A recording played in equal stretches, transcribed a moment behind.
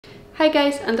Hi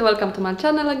guys, and welcome to my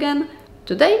channel again.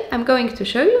 Today I'm going to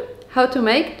show you how to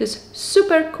make this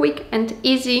super quick and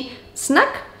easy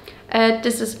snack.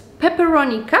 This is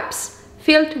pepperoni cups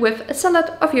filled with a salad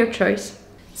of your choice.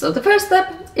 So the first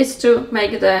step is to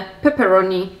make the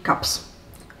pepperoni cups.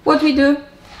 What we do,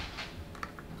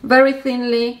 very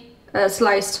thinly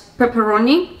sliced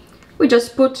pepperoni, we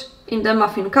just put in the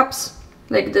muffin cups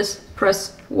like this,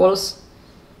 press walls.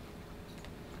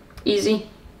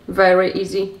 Easy,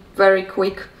 very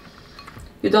quick.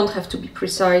 You don't have to be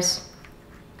precise,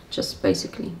 just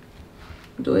basically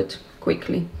do it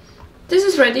quickly. This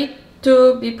is ready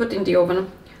to be put in the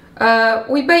oven.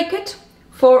 We bake it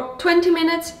for 20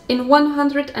 minutes in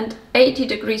 180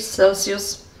 degrees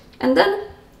Celsius, and then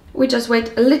we just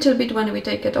wait a little bit when we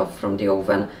take it off from the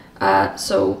oven,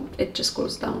 so it just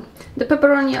cools down. The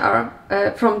pepperoni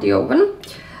are from the oven,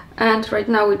 and right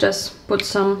now we just put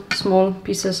some small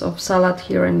pieces of salad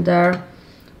here and there,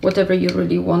 whatever you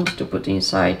really want to put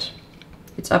inside.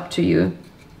 It's up to you.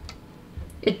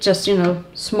 It's just, you know,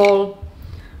 small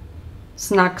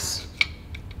snacks,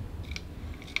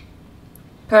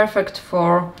 perfect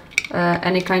for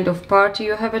any kind of party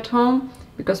you have at home,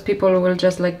 because people will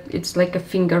just like, it's like a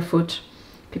finger food.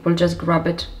 People just grab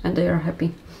it and they are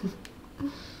happy.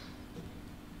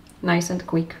 Nice and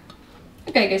quick.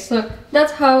 Okay guys, so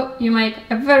that's how you make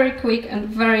a very quick and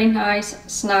very nice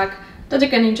snack that you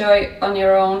can enjoy on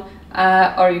your own,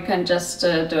 or you can just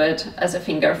do it as a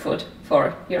finger food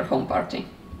for your home party.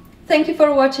 Thank you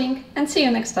for watching and see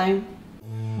you next time.